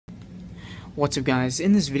What's up guys,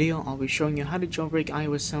 in this video I'll be showing you how to jailbreak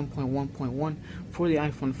iOS 7.1.1 for the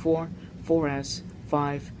iPhone 4, 4S,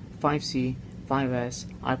 5, 5C, 5S,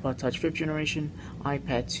 iPod Touch 5th generation,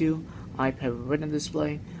 iPad 2, iPad with Retina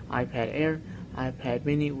display, iPad Air, iPad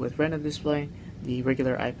mini with Retina display, the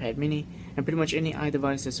regular iPad mini, and pretty much any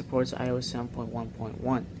iDevice that supports iOS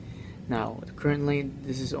 7.1.1. Now, currently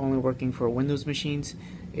this is only working for Windows machines.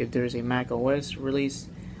 If there's a Mac OS release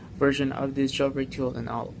version of this jailbreak tool, then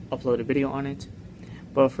I'll upload a video on it.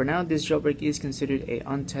 But for now, this jailbreak is considered a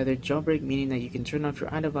untethered jailbreak, meaning that you can turn off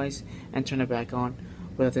your iDevice and turn it back on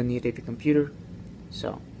without the need of your computer.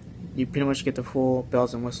 So you pretty much get the full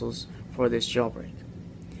bells and whistles for this jailbreak.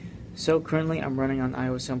 So currently I'm running on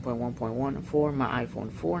iOS 7.1.1 for my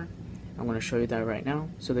iPhone 4. I'm going to show you that right now,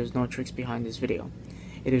 so there's no tricks behind this video.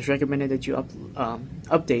 It is recommended that you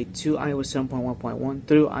update to iOS 7.1.1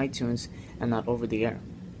 through iTunes and not over the air.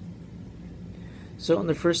 So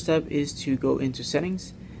the first step is to go into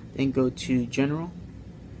settings, then go to general,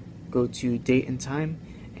 go to date and time,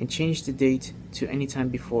 and change the date to any time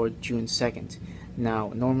before June 2nd.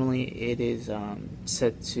 Now normally it is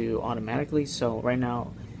set to automatically, so right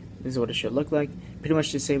now this is what it should look like. Pretty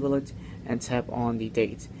much disable it and tap on the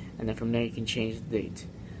date, and then from there you can change the date.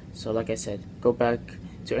 So like I said, go back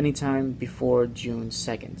to any time before June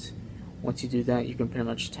 2nd. Once you do that, you can pretty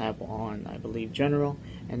much tap on, I believe, general,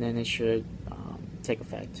 and then it should take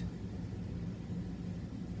effect.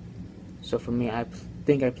 So for me, I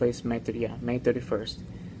think I placed May 31st.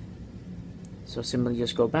 So simply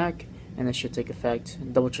just go back and it should take effect.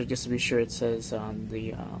 Double check just to be sure it says on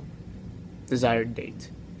the desired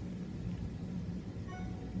date.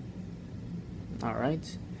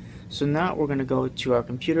 Alright, so now we're going to go to our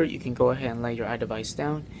computer. You can go ahead and lay your iDevice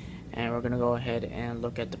down, and we're going to go ahead and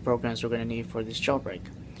look at the programs we're going to need for this jailbreak.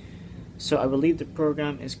 So I believe the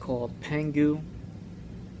program is called Pangu.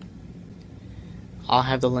 I'll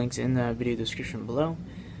have the links in the video description below,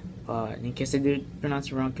 but in case I did pronounce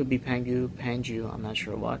it wrong, could be Pangu, Panju, I'm not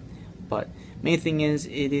sure what. But main thing is,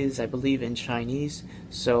 it is, I believe, in Chinese,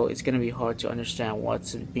 so it's going to be hard to understand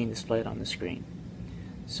what's being displayed on the screen.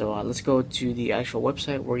 So let's go to the actual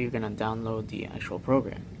website where you're going to download the actual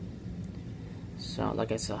program. So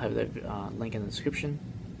like I said, I'll have the link in the description,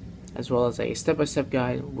 as well as a step-by-step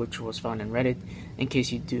guide which was found in Reddit in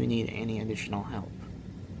case you do need any additional help.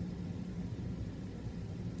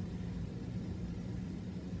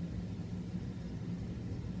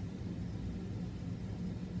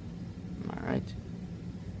 Alright,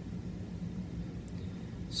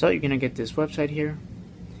 so you're going to get this website here,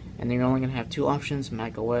 and then you're only going to have two options,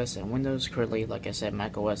 Mac OS and Windows. Currently, like I said,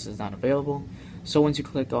 Mac OS is not available. So once you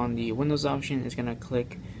click on the Windows option, it's going to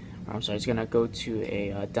it's going to go to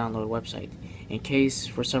a download website. In case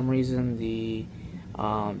for some reason the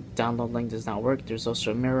download link does not work, there's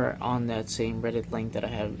also a mirror on that same Reddit link that I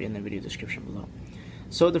have in the video description below.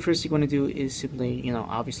 So the first thing you want to do is simply,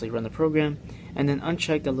 obviously run the program, and then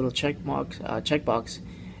uncheck the little checkbox,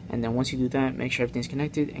 and then once you do that, make sure everything's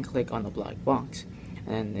connected and click on the black box,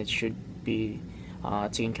 and it should be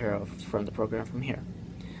taken care of from the program from here.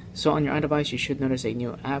 So on your iDevice, you should notice a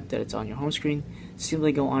new app that it's on your home screen.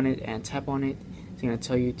 Simply go on it and tap on it. It's going to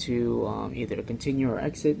tell you to either to continue or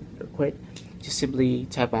exit or quit. Just simply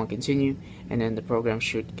tap on continue, and then the program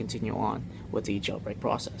should continue on with the jailbreak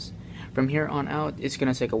process. From here on out, it's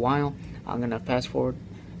going to take a while. I'm going to fast forward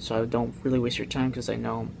so I don't really waste your time, because I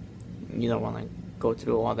know you don't want to go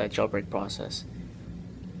through all that jailbreak process.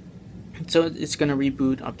 So it's going to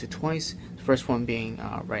reboot up to twice, the first one being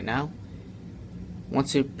right now.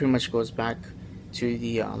 Once it pretty much goes back to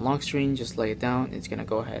the lock screen, just lay it down. It's going to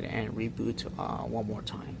go ahead and reboot one more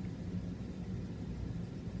time.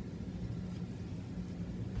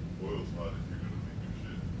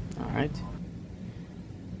 Alright.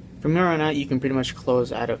 From here on out, you can pretty much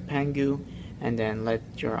close out of Pangu and then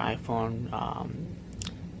let your iPhone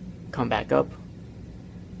come back up.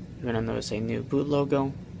 You're going to notice a new boot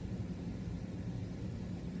logo.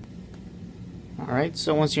 Alright,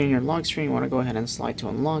 so once you're in your lock screen, you want to go ahead and slide to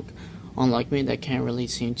unlock. Unlike me, that can't really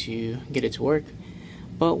seem to get it to work.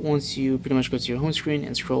 But once you pretty much go to your home screen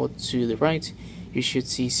and scroll to the right, you should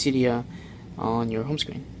see Cydia on your home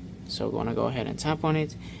screen. So we want to go ahead and tap on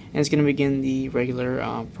it, and it's going to begin the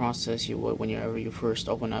regular process you would whenever you first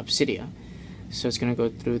open up Cydia. So it's going to go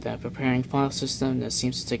through that preparing file system that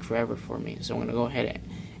seems to take forever for me. So I'm going to go ahead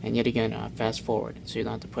and yet again fast forward, so you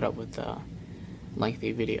don't have to put up with a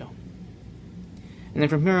lengthy video. And then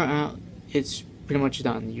from here on out, it's pretty much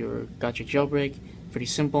done. You've got your jailbreak. Pretty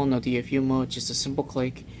simple, no DFU mode, just a simple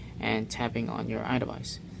click and tapping on your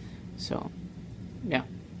iDevice. So, yeah.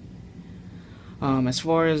 As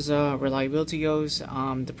far as reliability goes,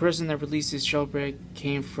 the person that released this jailbreak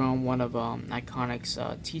came from one of Iconic's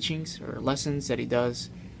teachings or lessons that he does,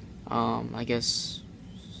 I guess,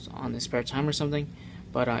 on his spare time or something.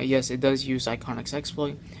 But yes, it does use Iconic's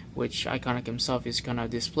exploit, which Iconic himself is kind of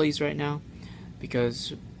displays right now,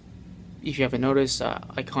 because if you haven't noticed,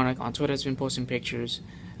 Iconic on Twitter has been posting pictures,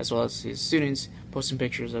 as well as his students posting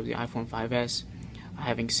pictures of the iPhone 5S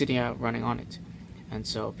having Cydia running on it. And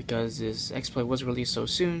so, because this exploit was released so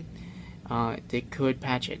soon, they could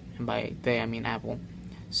patch it, and by they I mean Apple.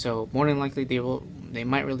 So more than likely they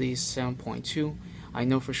might release 7.2. I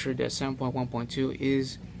know for sure that 7.1.2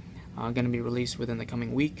 is going to be released within the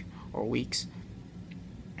coming week or weeks,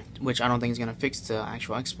 which I don't think is going to fix the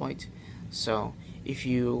actual exploit. So if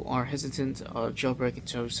you are hesitant of jailbreaking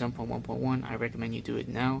to 7.1.1, I recommend you do it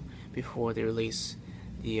now before they release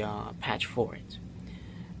the patch for it.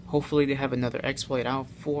 Hopefully they have another exploit out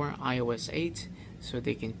for iOS 8, so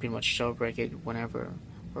they can pretty much jailbreak it whenever,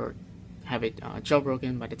 or have it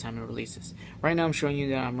jailbroken by the time it releases. Right now I'm showing you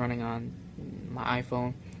that I'm running on my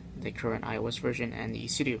iPhone, the current iOS version and the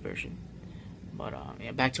Cydia version. But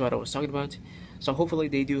yeah, back to what I was talking about. So hopefully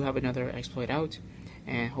they do have another exploit out,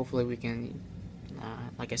 and hopefully we can,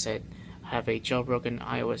 like I said, have a jailbroken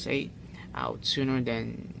iOS 8 out sooner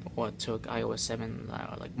than what took iOS 7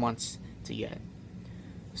 like months to get.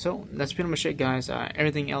 So that's pretty much it, guys.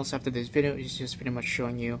 Everything else after this video is just pretty much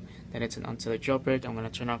showing you that it's an untethered jailbreak. I'm going to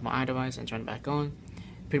turn off my iDevice and turn it back on,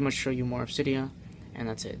 pretty much show you more of Cydia, and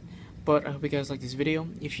that's it. But I hope you guys liked this video.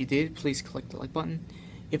 If you did, please click the like button.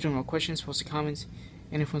 If there are more questions, post a comment,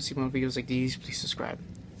 and if you want to see more videos like these, please subscribe.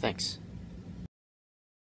 Thanks.